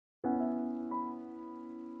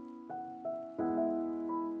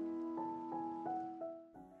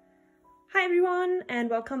Hi everyone and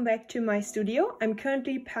welcome back to my studio. I'm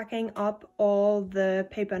currently packing up all the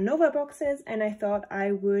Papernova boxes and I thought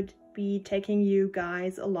I would be taking you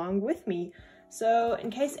guys along with me. So in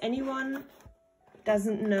case anyone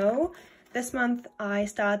doesn't know, this month I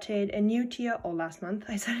started a new tier, or last month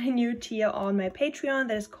I started a new tier on my Patreon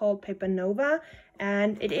that is called Papernova,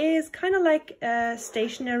 and it is kind of like a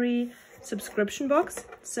stationary subscription box.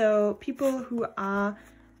 So people who are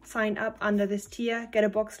signed up under this tier get a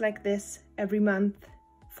box like this every month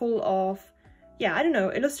full of, yeah, I don't know,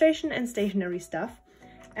 illustration and stationery stuff.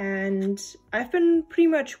 And I've been pretty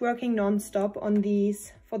much working non-stop on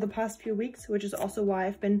these for the past few weeks, which is also why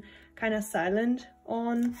I've been kind of silent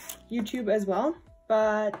on YouTube as well.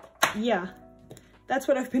 But yeah, that's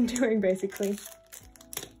what I've been doing basically.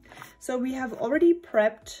 So we have already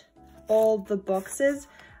prepped all the boxes.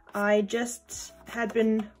 I just had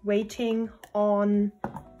been waiting on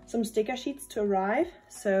some sticker sheets to arrive,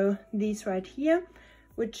 so these right here,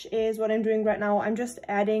 which is what I'm doing right now. I'm just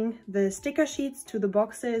adding the sticker sheets to the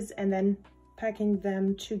boxes and then packing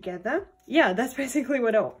them together. Yeah, that's basically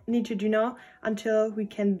what I need to do now until we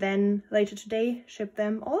can then later today ship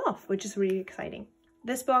them all off, which is really exciting.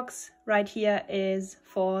 This box right here is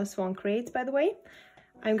for Swan Creates, by the way.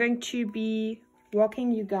 I'm going to be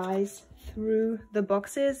walking you guys through the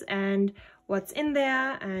boxes and what's in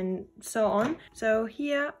there and so on. So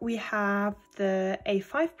here we have the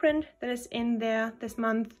A5 print that is in there this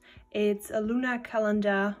month. It's a lunar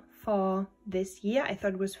calendar for this year. I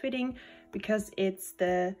thought it was fitting because it's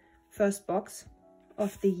the first box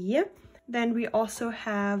of the year. Then we also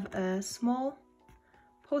have a small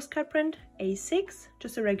postcard print, A6,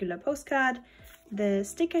 just a regular postcard, the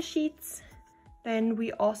sticker sheets. Then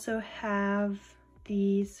we also have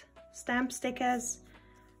these stamp stickers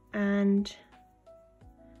and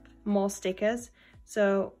more stickers.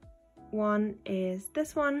 So one is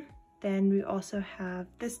this one, then we also have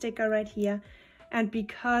this sticker right here, and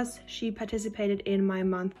because she participated in my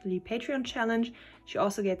monthly Patreon challenge, she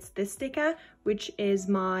also gets this sticker, which is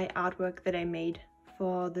my artwork that I made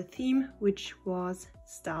for the theme, which was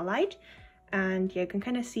Starlight. And yeah, you can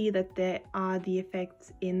kind of see that there are the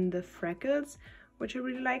effects in the freckles, which I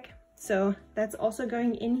really like. So that's also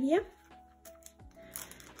going in here.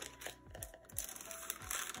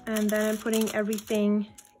 And then I'm putting everything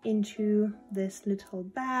into this little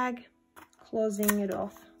bag, closing it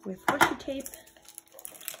off with washi tape.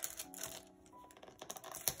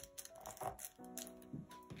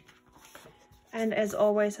 And as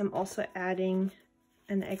always, I'm also adding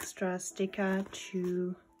an extra sticker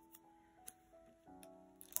to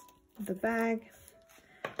the bag.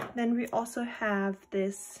 Then we also have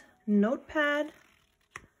this notepad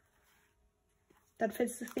that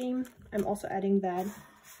fits the theme. I'm also adding that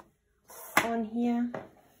on here.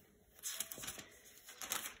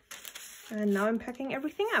 And now I'm packing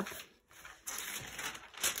everything up.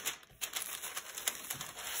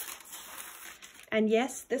 And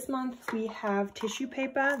yes, this month we have tissue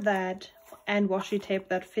paper and washi tape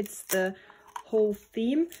that fits the whole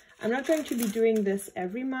theme. I'm not going to be doing this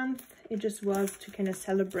every month. It just was to kind of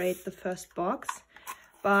celebrate the first box.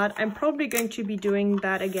 But I'm probably going to be doing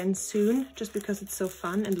that again soon, just because it's so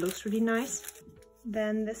fun and looks really nice.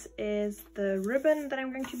 Then this is the ribbon that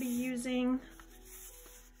I'm going to be using.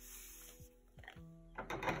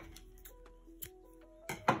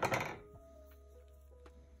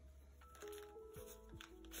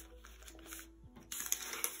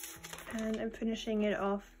 And I'm finishing it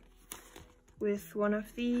off with one of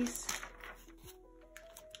these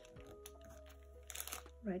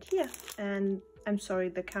right here. And I'm sorry,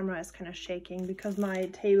 the camera is kind of shaking because my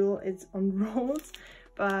table is on rolls.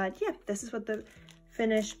 But yeah, this is what the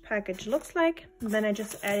finished package looks like. And then I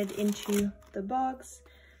just added into the box.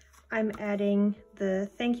 I'm adding the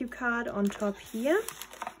thank you card on top here.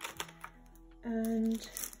 And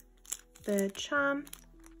the charm.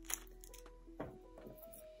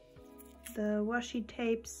 The washi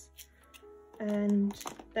tapes. And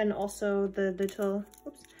then also the little,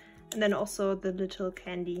 oops, and then also the little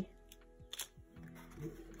candy.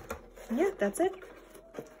 Yeah, that's it.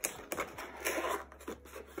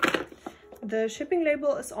 The shipping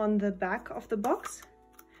label is on the back of the box,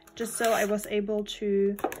 just so I was able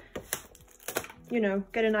to, you know,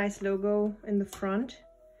 get a nice logo in the front.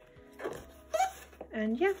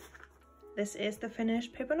 And yeah, this is the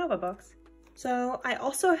finished Papernova box. So I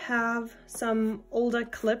also have some older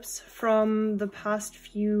clips from the past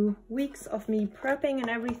few weeks of me prepping and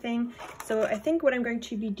everything. So I think what I'm going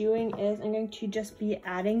to be doing is I'm going to just be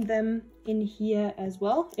adding them in here as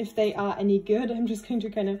well. If they are any good, I'm just going to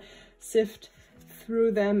kind of sift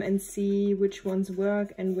through them and see which ones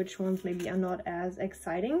work and which ones maybe are not as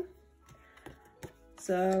exciting.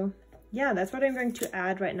 So yeah, that's what I'm going to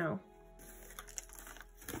add right now.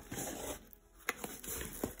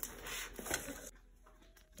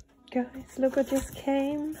 Guys, look what just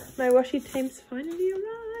came. My washi tapes finally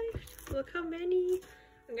arrived. Look how many.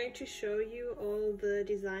 I'm going to show you all the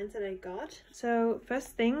designs that I got. So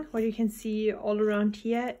first thing, what you can see all around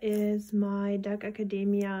here is my Dark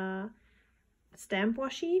Academia stamp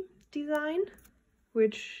washi design,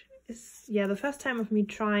 which is, yeah, the first time of me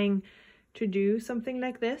trying to do something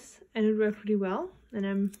like this, and it worked really well, and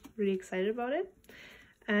I'm really excited about it.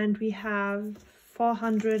 And we have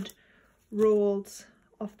 400 rolls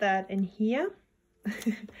of that in here,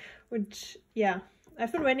 which, yeah,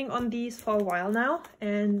 I've been waiting on these for a while now,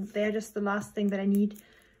 and they're just the last thing that I need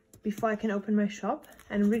before I can open my shop,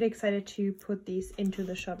 and I'm really excited to put these into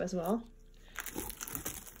the shop as well.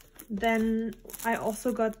 Then I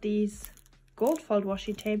also got these gold fold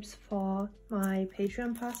washi tapes for my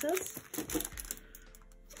Patreon parcels.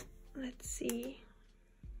 Let's see.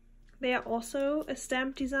 They are also a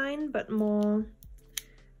stamp design, but more,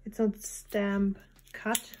 it's not stamp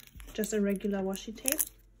cut, just a regular washi tape.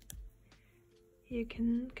 You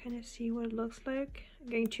can kind of see what it looks like. I'm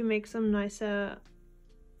going to make some nicer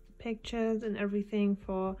pictures and everything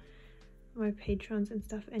for my patrons and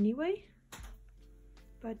stuff anyway.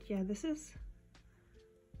 But yeah, this is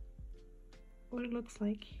what it looks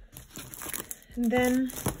like. And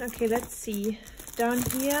then, okay, let's see. Down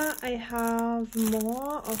here I have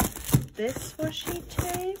more of this washi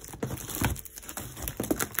tape.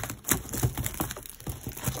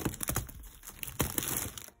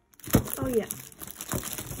 Oh yeah.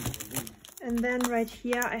 And then right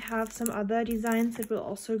here I have some other designs that will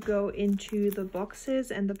also go into the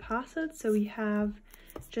boxes and the parcels. So we have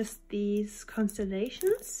just these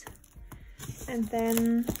constellations, and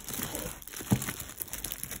then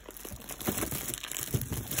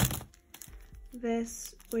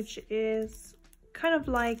this, which is kind of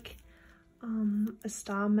like a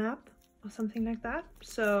star map or something like that.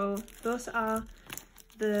 So those are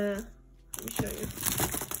the, let me show you,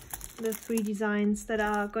 the 3 designs that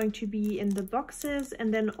are going to be in the boxes,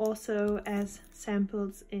 and then also as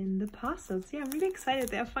samples in the parcels. Yeah, I'm really excited,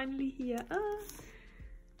 they're finally here.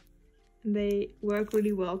 They work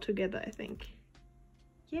really well together, I think.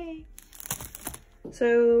 Yay!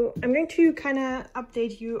 So I'm going to kind of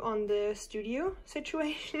update you on the studio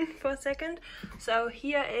situation for a second. So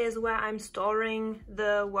here is where I'm storing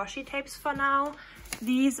the washi tapes for now.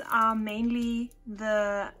 These are mainly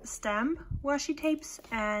the stamp washi tapes,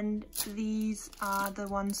 and these are the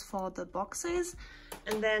ones for the boxes.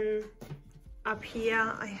 And then up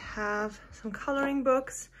here I have some coloring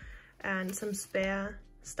books and some spare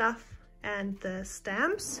stuff and the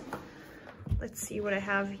stamps. Let's see what I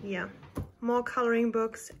have here. More coloring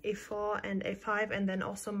books, A4 and A5, and then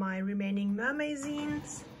also my remaining mermaid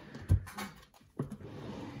zines.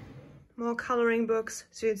 More coloring books.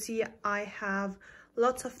 So you can see I have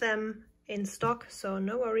lots of them in stock, so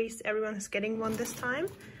no worries, everyone is getting one this time.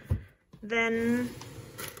 Then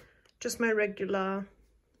just my regular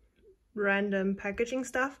random packaging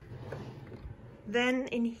stuff. Then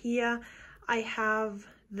in here I have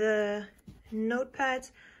the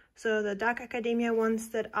notepads, so the Dark Academia ones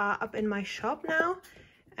that are up in my shop now,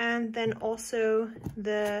 and then also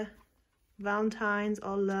the Valentine's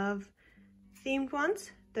or love themed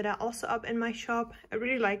ones that are also up in my shop. I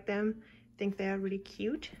really like them, I think they are really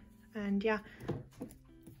cute. And yeah,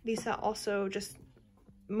 these are also just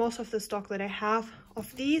most of the stock that I have.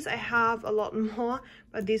 Of these I have a lot more,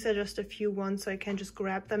 but these are just a few ones, so I can just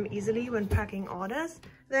grab them easily when packing orders.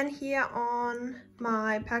 Then here on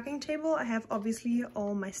my packing table I have obviously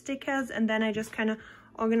all my stickers, and then I just kind of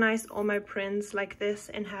organized all my prints like this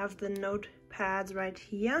and have the notepads right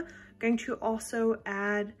here. I'm going to also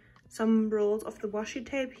add some rolls of the washi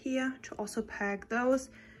tape here to also pack those,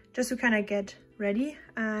 just to kind of get ready.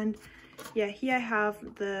 And yeah, here I have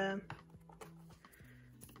the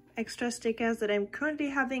extra stickers that I'm currently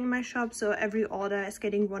having in my shop, so every order is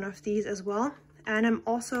getting one of these as well. And I'm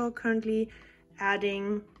also currently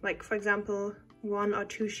adding, like for example, 1 or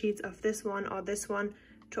 2 sheets of this one or this one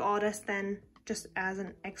to orders, then just as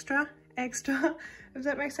an extra if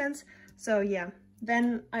that makes sense. So yeah,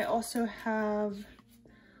 then I also have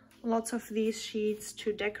lots of these sheets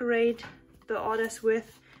to decorate the orders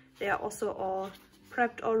with. They are also all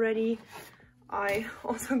prepped already. I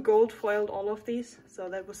also gold foiled all of these, so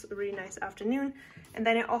that was a really nice afternoon. And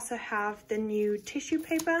then I also have the new tissue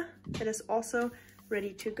paper that is also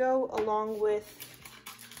ready to go, along with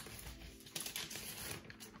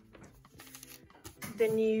the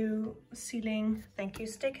new ceiling thank you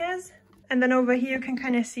stickers. And then over here you can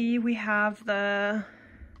kind of see we have the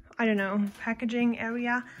I don't know, packaging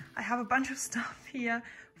area. I have a bunch of stuff here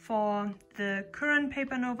for the current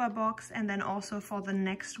Papernova box and then also for the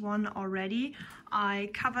next one already.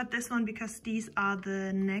 I covered this one because these are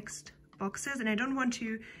the next boxes and I don't want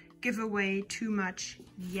to give away too much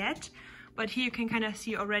yet. But here you can kind of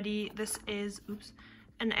see already this is, oops,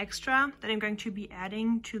 an extra that I'm going to be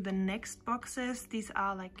adding to the next boxes. These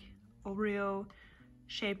are like Oreo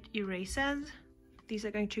shaped erasers. These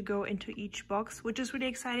are going to go into each box, which is really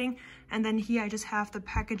exciting. And then here I just have the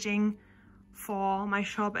packaging for my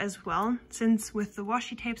shop as well. Since with the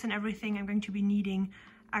washi tapes and everything, I'm going to be needing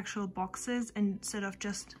actual boxes instead of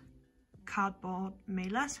just cardboard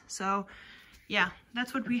mailers. So yeah,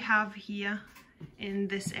 that's what we have here in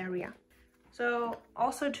this area. So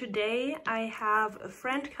also today I have a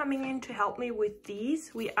friend coming in to help me with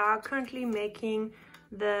these. We are currently making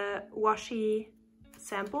the washi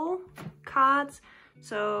sample cards.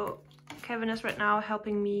 So Kevin is right now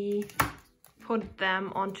helping me put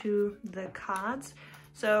them onto the cards.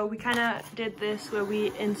 So we kind of did this where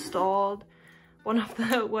we installed one of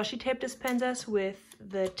the washi tape dispensers with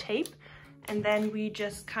the tape, and then we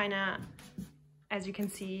just kind of, as you can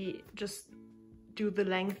see, just do the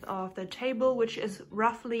length of the table, which is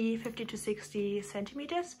roughly 50 to 60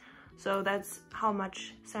 centimeters. So that's how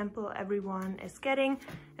much sample everyone is getting,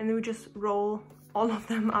 and then we just roll all of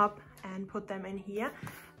them up and put them in here.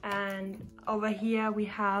 And over here we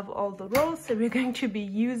have all the rolls that we're going to be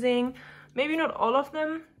using. Maybe not all of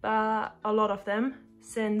them, but a lot of them,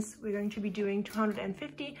 since we're going to be doing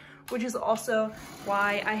 250, which is also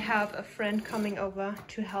why I have a friend coming over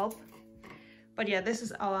to help. But yeah, this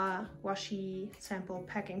is our washi sample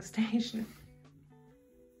packing station.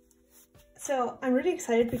 So I'm really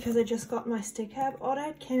excited because I just got my sticker app order.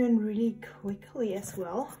 It came in really quickly as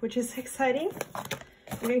well, which is exciting.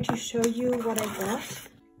 I'm going to show you what I got.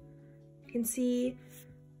 You can see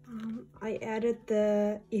I added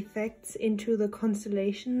the effects into the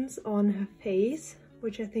constellations on her face,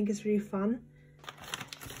 which I think is really fun.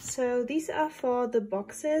 So these are for the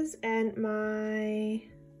boxes and my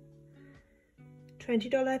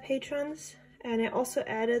 $20 patrons, and I also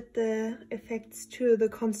added the effects to the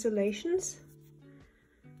constellations.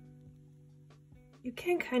 You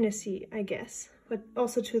can kind of see, I guess, but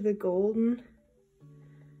also to the golden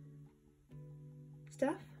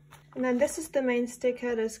stuff. And then this is the main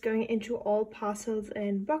sticker that's going into all parcels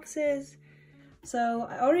and boxes. So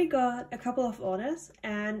I already got a couple of orders,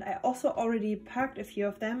 and I also already packed a few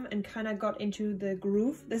of them and kind of got into the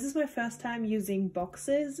groove. This is my first time using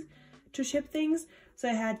boxes to ship things, so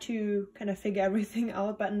I had to kind of figure everything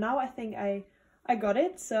out, but now I think I got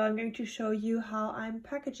it. So I'm going to show you how I'm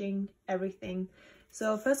packaging everything.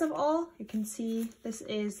 So first of all, you can see this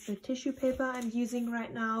is the tissue paper I'm using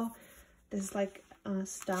right now. This is like a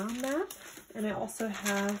star map, and I also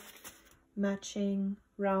have matching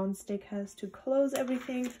round stickers to close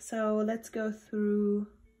everything. So let's go through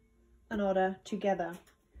an order together.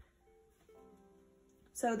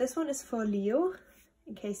 So this one is for Leo,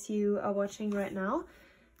 in case you are watching right now.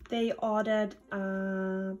 They ordered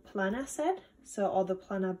a planner set, or the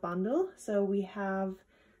planner bundle. So we have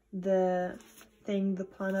the thing the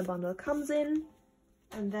planner bundle comes in,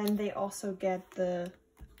 and then they also get the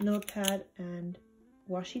notepad and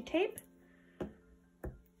washi tape.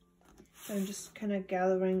 So I'm just kind of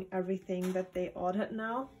gathering everything that they ordered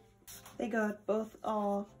now. They got both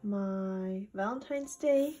of my Valentine's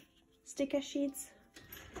Day sticker sheets.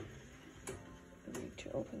 I need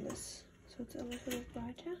to open this so it's a little bit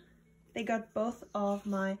brighter. They got both of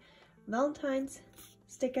my Valentine's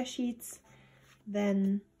sticker sheets,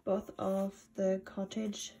 then both of the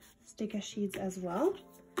cottage sticker sheets as well.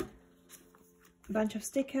 A bunch of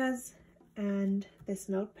stickers and this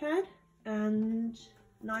notepad, and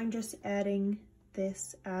now I'm just adding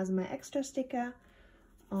this as my extra sticker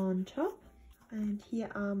on top. And here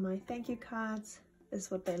are my thank you cards. This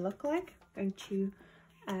is what they look like. I'm going to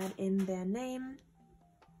add in their name.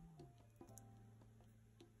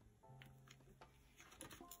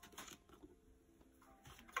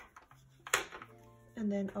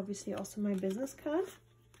 And then obviously also my business card.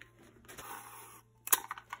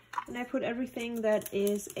 And I put everything that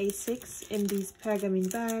is A6 in these pergamene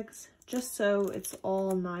bags, just so it's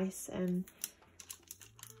all nice and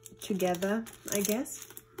together, I guess.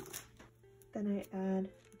 Then I add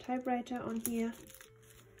a typewriter on here.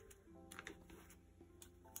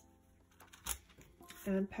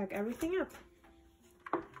 And pack everything up.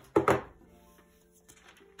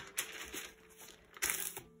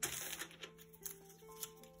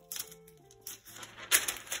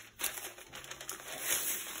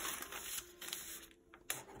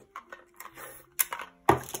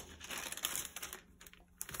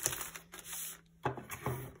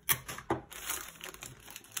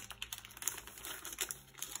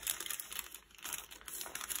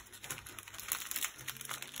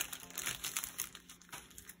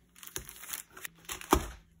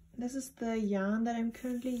 This is the yarn that I'm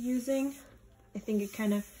currently using. I think it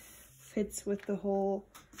kind of fits with the whole,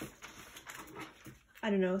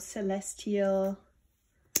 I don't know, celestial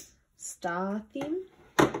star theme.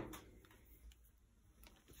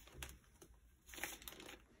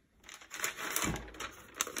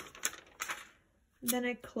 Then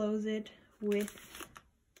I close it with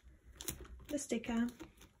the sticker.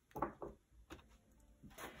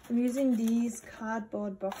 I'm using these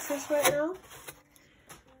cardboard boxes right now.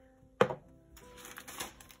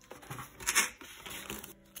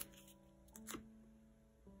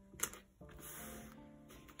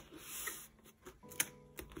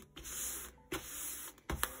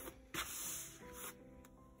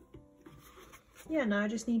 Yeah, now I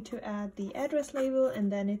just need to add the address label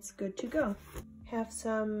and then it's good to go. Have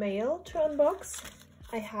some mail to unbox.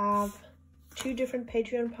 I have 2 different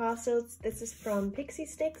Patreon parcels. This is from Pixie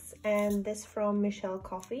Sticks and this from Michelle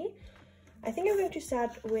Coffee. I think I'm going to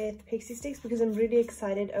start with Pixie Sticks because I'm really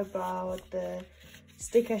excited about the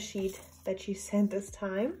sticker sheet that she sent this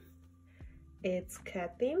time. It's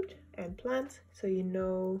cat themed and plants, so you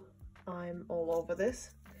know I'm all over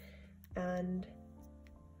this. And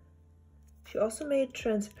she also made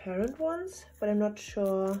transparent ones, but I'm not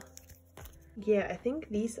sure. Yeah, I think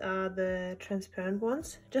these are the transparent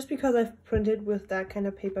ones, just because I've printed with that kind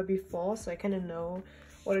of paper before, so I kind of know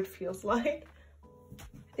what it feels like.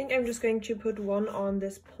 I think I'm just going to put one on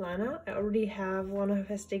this planner. I already have one of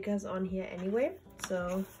her stickers on here anyway,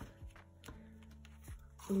 so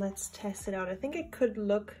let's test it out. I think it could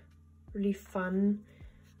look really fun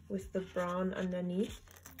with the brown underneath.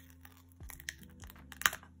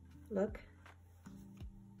 Look.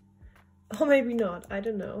 Or maybe not, I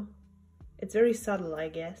don't know. It's very subtle, I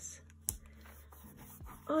guess.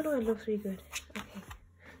 Oh no, it looks really good. Okay.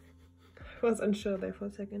 I was unsure there for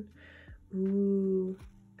a second. Ooh,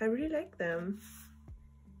 I really like them.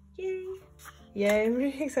 Yay! Yeah, I'm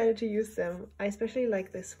really excited to use them. I especially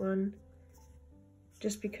like this one,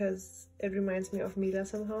 just because it reminds me of Mila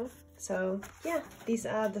somehow. So yeah, these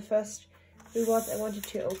are the first rewards I wanted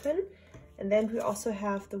to open. And then we also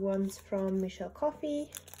have the ones from Michelle Coffee.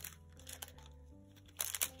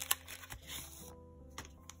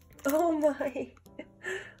 Oh my,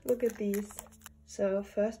 look at these. So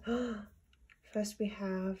first we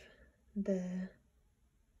have the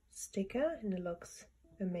sticker and it looks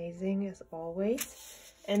amazing as always.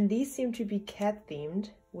 And these seem to be cat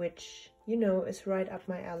themed, which, you know, is right up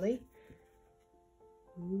my alley.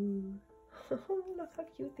 Ooh, look how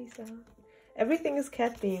cute these are. Everything is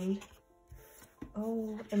cat themed.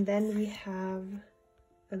 Oh, and then we have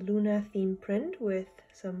a Luna theme print with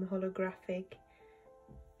some holographic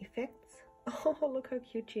effects. Oh, look how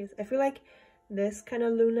cute she is. I feel like this kind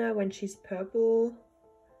of Luna, when she's purple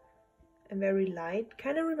and very light,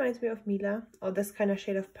 kind of reminds me of Mila, or this kind of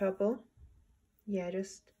shade of purple. Yeah,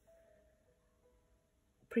 just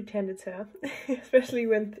pretend it's her. Especially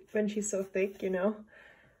when she's so thick, you know.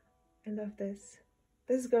 I love this.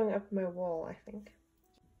 This is going up my wall, I think.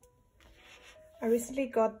 I recently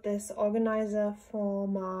got this organizer for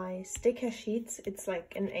my sticker sheets. It's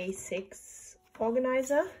like an A6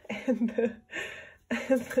 organizer, and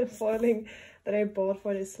the foiling that I bought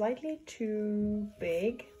for it is slightly too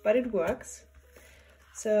big, but it works.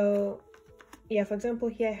 So yeah, for example,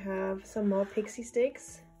 here I have some more Pixie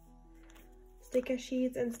Sticks sticker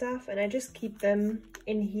sheets and stuff, and I just keep them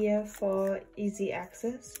in here for easy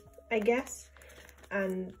access, I guess.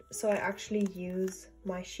 And so I actually use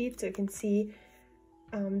my sheet, so you can see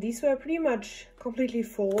these were pretty much completely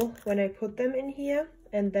full when I put them in here.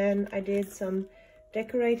 And then I did some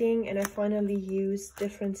decorating and I finally used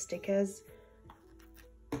different stickers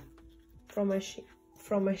from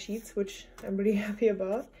my sheets, which I'm really happy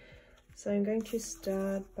about. So I'm going to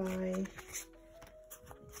start by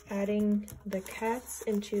adding the cats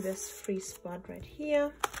into this free spot right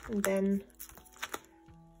here. And then,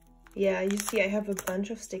 yeah, you see I have a bunch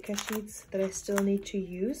of sticker sheets that I still need to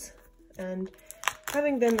use. And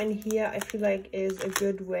having them in here, I feel like is a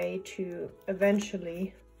good way to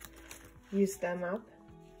eventually use them up.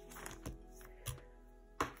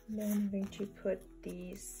 And then I'm going to put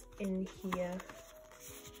these in here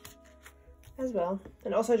as well.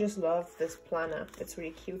 And also I just love this planner. It's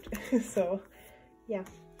really cute. So yeah.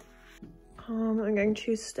 I'm going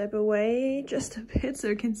to step away just a bit so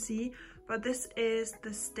you can see. But this is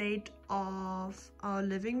the state of our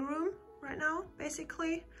living room right now,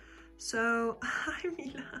 basically. So, hi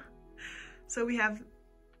Mila. So we have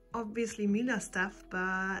obviously Mila stuff,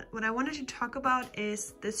 but what I wanted to talk about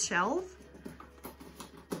is this shelf.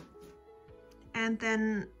 And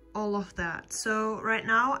then all of that. So right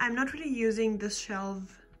now I'm not really using this shelf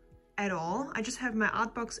at all. I just have my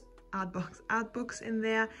art box art books in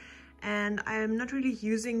there, and I'm not really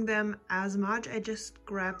using them as much. I just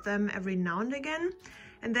grab them every now and again.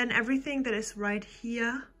 And then everything that is right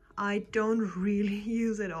here, I don't really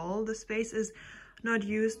use at all. The space is not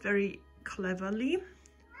used very cleverly.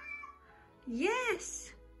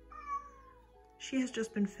 Yes! She has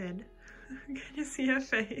just been fed. Can you see her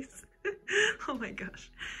face? Oh my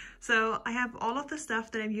gosh. So I have all of the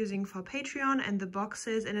stuff that I'm using for Patreon and the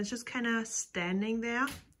boxes, and it's just kind of standing there,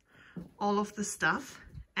 all of the stuff.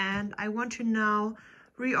 And I want to now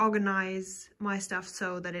reorganize my stuff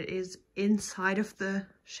so that it is inside of the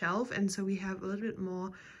shelf, and so we have a little bit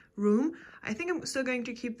more room. I think I'm still going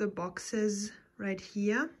to keep the boxes right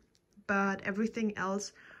here, but everything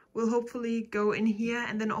else will hopefully go in here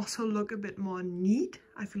and then also look a bit more neat.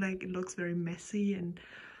 I feel like it looks very messy and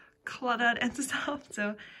cluttered and stuff.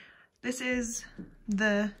 So this is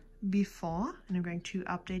the before, and I'm going to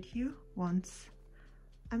update you once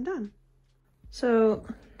I'm done. So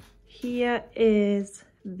here is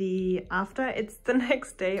the after. It's the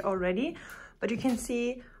next day already, but you can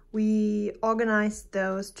see we organized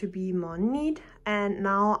those to be more neat, and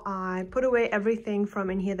now I put away everything from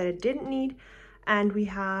in here that I didn't need, and we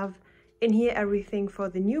have in here everything for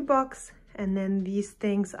the new box, and then these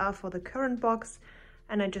things are for the current box,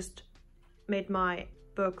 and I just made my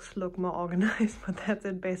books look more organized, but that's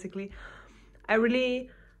it basically. I really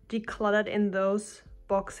decluttered in those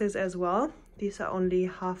boxes as well. These are only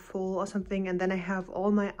half full or something, and then I have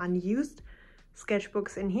all my unused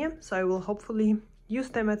sketchbooks in here, so I will hopefully use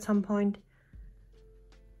them at some point.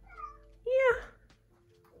 Yeah.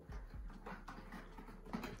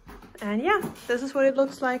 And yeah, this is what it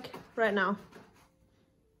looks like right now.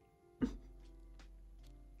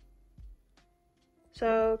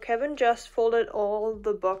 So Kevin just folded all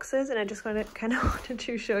the boxes, and I just kind of wanted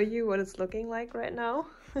to show you what it's looking like right now.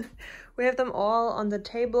 We have them all on the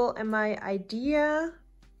table, and my idea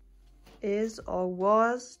is or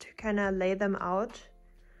was to kind of lay them out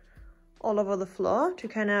all over the floor, to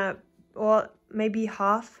kind of, or maybe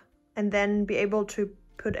half, and then be able to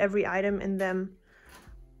put every item in them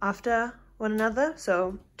after one another.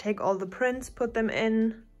 So take all the prints, put them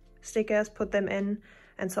in, stickers, put them in,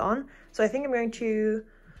 and so on. So I think I'm going to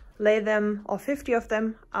lay them, or 50 of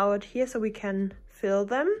them, out here so we can fill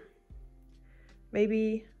them.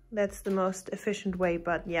 Maybe that's the most efficient way,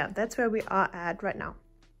 but yeah, that's where we are at right now.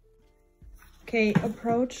 Okay,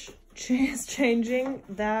 approach is changing.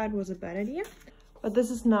 That was a bad idea. But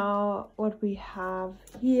this is now what we have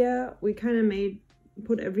here. We kind of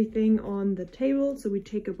put everything on the table. So we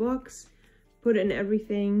take a box, put in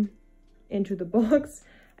everything into the box,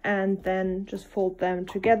 and then just fold them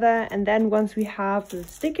together. And then once we have the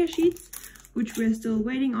sticker sheets, which we're still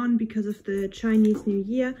waiting on because of the Chinese New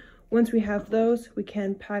Year, once we have those, we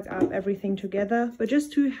can pack up everything together. But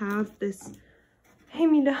just to have this, hey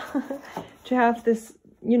Mila, to have this,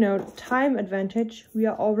 you know, time advantage, we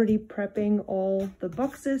are already prepping all the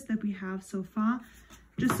boxes that we have so far,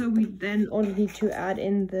 just so we then only need to add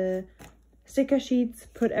in the sticker sheets,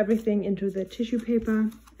 put everything into the tissue paper,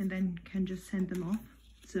 and then can just send them off.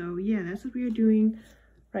 So yeah, that's what we are doing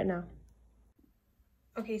right now.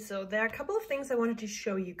 Okay, so there are a couple of things I wanted to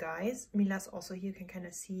show you guys. Mila's also here, you can kind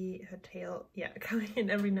of see her tail, yeah, coming in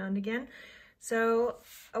every now and again. So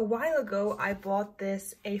a while ago I bought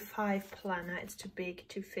this A5 planner. It's too big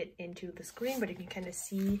to fit into the screen, but you can kind of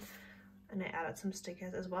see, and I added some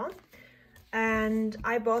stickers as well. And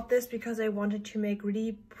I bought this because I wanted to make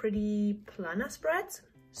really pretty planner spreads.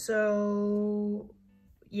 So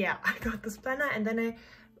yeah, I got this planner, and then I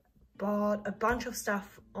bought a bunch of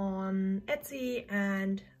stuff on Etsy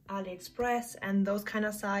and AliExpress and those kind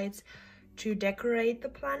of sites to decorate the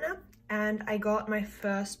planner. And I got my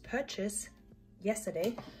first purchase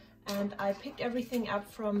yesterday, and I picked everything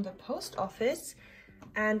up from the post office,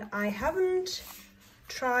 and I haven't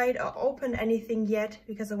tried or opened anything yet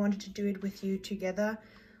because I wanted to do it with you together,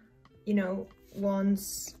 you know,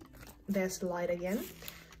 once there's light again.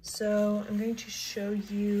 So I'm going to show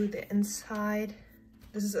you the inside.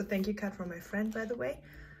 This is a thank you card from my friend, by the way.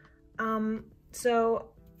 So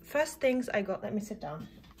first things I got, let me sit down.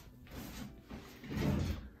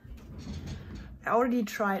 I already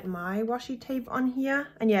tried my washi tape on here,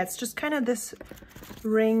 and yeah, it's just kind of this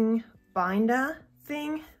ring binder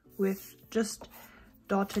thing with just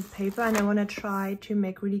dotted paper, and I want to try to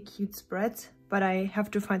make really cute spreads, but I have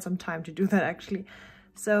to find some time to do that actually.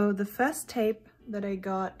 So the first tape that I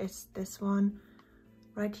got is this one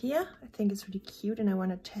right here. I think it's really cute and I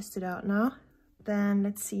want to test it out now. Then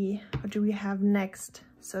let's see, what do we have next?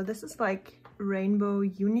 So this is like rainbow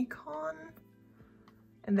unicorn,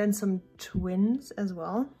 and then some twins as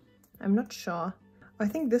well. I'm not sure. I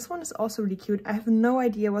think this one is also really cute. I have no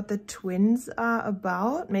idea what the twins are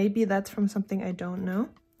about. Maybe that's from something I don't know.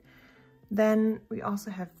 Then we also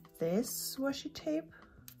have this washi tape.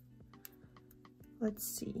 Let's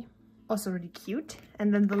see. Also really cute.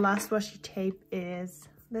 And then the last washi tape is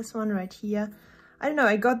this one right here. I don't know,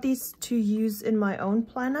 I got these to use in my own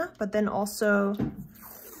planner, but then also,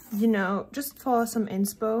 you know, just for some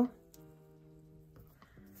inspo.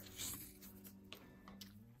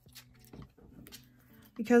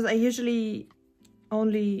 Because I usually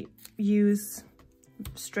only use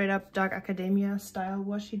straight up dark academia style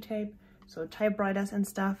washi tape, so typewriters and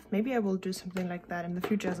stuff. Maybe I will do something like that in the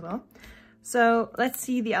future as well. So let's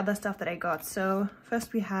see the other stuff that I got. So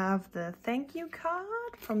first we have the thank you card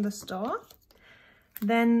from the store.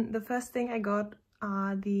 Then the first thing I got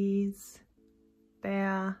are these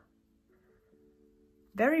Bear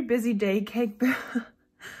Very Busy Day Cake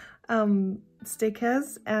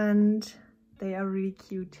stickers, and they are really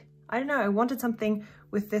cute. I don't know, I wanted something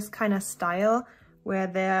with this kind of style where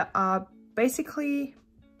there are basically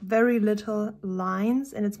very little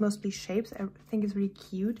lines and it's mostly shapes. I think it's really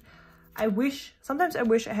cute. Sometimes I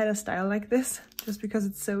wish I had a style like this, just because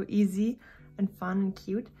it's so easy and fun and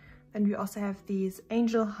cute. And we also have these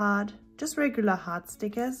angel heart, just regular heart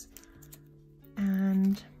stickers.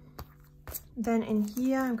 And then in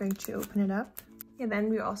here, I'm going to open it up. And then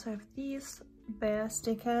we also have these bear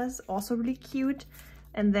stickers, also really cute.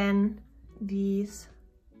 And then these,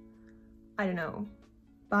 I don't know,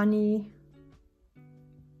 bunny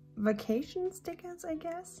vacation stickers, I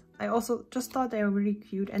guess. I also just thought they were really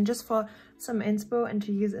cute, and just for some inspo and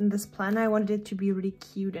to use in this planner, I wanted it to be really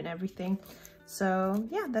cute and everything. So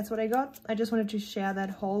yeah, that's what I got. I just wanted to share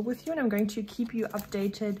that haul with you, and I'm going to keep you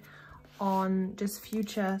updated on just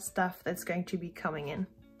future stuff that's going to be coming in.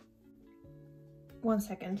 One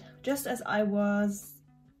second. Just as I was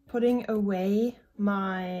putting away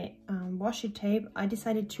my washi tape, I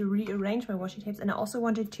decided to rearrange my washi tapes, and I also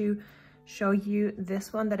wanted to show you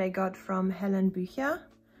this one that I got from Helen Bücher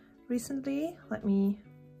recently.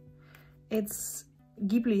 It's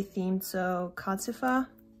Ghibli themed, so Calcifer,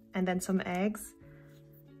 and then some eggs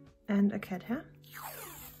and a cat hair.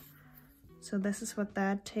 So this is what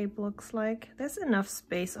that tape looks like. There's enough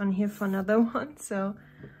space on here for another one, so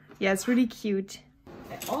yeah, it's really cute.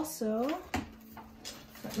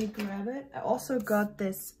 Let me grab it. I also got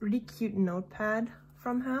this really cute notepad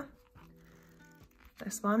from her.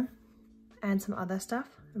 This one. And some other stuff.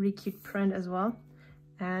 A really cute print as well.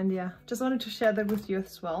 And yeah, just wanted to share that with you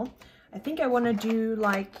as well. I think I want to do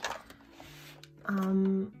like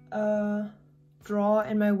a drawer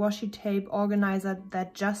in my washi tape organizer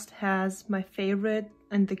that just has my favorite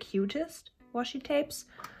and the cutest washi tapes.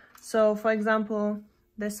 So for example,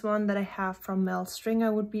 this one that I have from Mel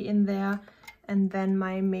Stringer would be in there, and then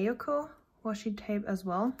my Mayoko washi tape as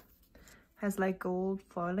well. Has like gold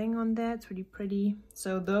foiling on there, it's really pretty.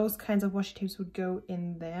 So those kinds of washi tapes would go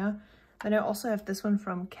in there. And I also have this one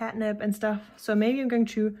from Catnip and stuff. So maybe I'm going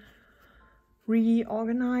to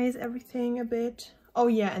reorganize everything a bit. Oh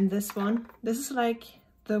yeah, and this one. This is like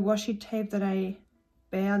the washi tape that I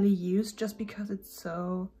barely use just because it's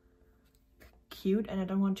so cute and I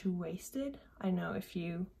don't want to waste it. I know if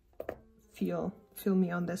you feel me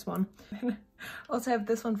on this one. Also have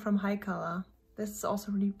this one from High Color. This is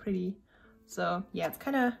also really pretty. So yeah, it's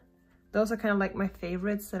kind of, those are kind of like my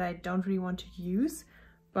favorites that I don't really want to use,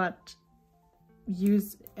 but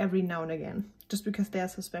use every now and again, just because they are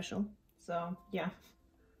so special. So yeah.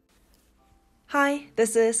 Hi,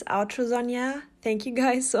 this is Outro Sonja. Thank you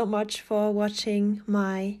guys so much for watching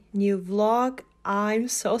my new vlog. I'm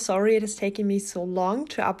so sorry it has taken me so long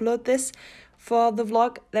to upload this. For the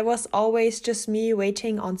vlog, there was always just me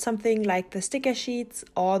waiting on something like the sticker sheets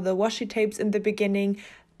or the washi tapes in the beginning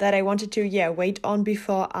that I wanted to, wait on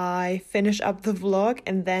before I finish up the vlog.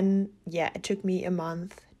 And then, it took me a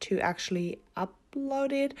month to actually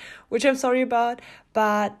upload it, which I'm sorry about.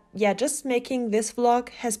 But just making this vlog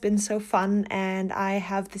has been so fun, and I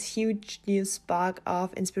have this huge new spark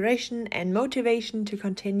of inspiration and motivation to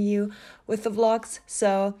continue with the vlogs.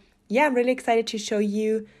 So I'm really excited to show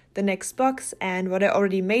you the next box and what I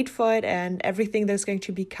already made for it and everything that's going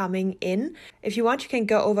to be coming in. If you want, you can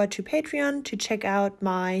go over to Patreon to check out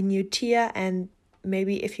my new tier, and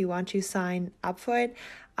maybe if you want to sign up for it.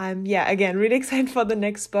 I'm again really excited for the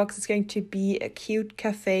next box. It's going to be a cute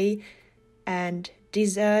cafe and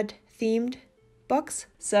dessert themed box.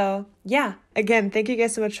 So again, thank you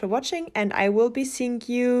guys so much for watching, and I will be seeing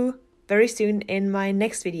you very soon in my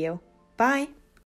next video. Bye!